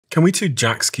Can we do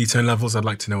Jack's ketone levels? I'd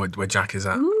like to know where Jack is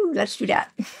at. Ooh, let's do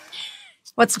that.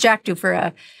 What's Jack do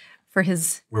for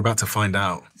his... We're about to find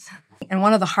out. And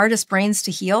one of the hardest brains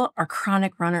to heal are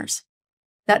chronic runners.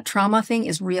 That trauma thing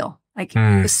is real. Like,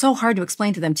 it's so hard to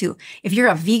explain to them too. If you're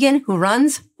a vegan who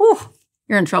runs, whew,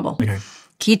 you're in trouble. Okay.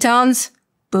 Ketones,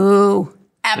 boo.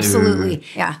 Absolutely.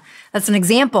 Yeah. That's an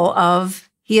example of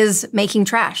he is making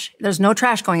trash. There's no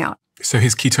trash going out. So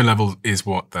his ketone level is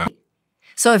what then?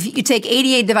 So if you take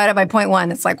 88 divided by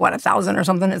 0.1, it's like, what, 1,000 or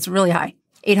something? It's really high.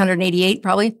 888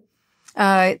 probably.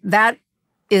 That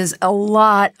is a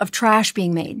lot of trash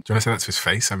being made. Do you want to say that to his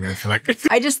face? I mean, I feel like...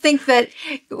 I just think that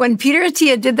when Peter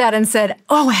Attia did that and said,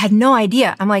 oh, I had no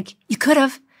idea. I'm like, you could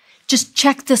have. Just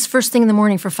check this first thing in the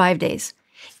morning for 5 days.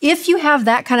 If you have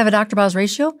that kind of a Dr.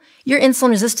 ratio, you're insulin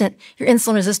resistant. You're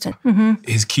insulin resistant.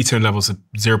 His ketone levels are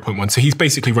 0.1. So he's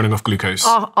basically running off glucose.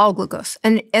 All glucose.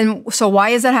 And so why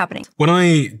is that happening? When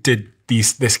I did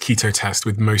this keto test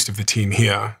with most of the team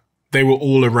here, they were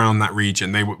all around that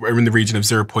region. They were in the region of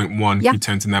 0.1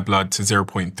 ketones in their blood to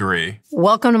 0.3.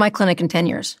 Welcome to my clinic in 10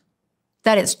 years.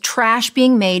 That is trash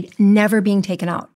being made, never being taken out.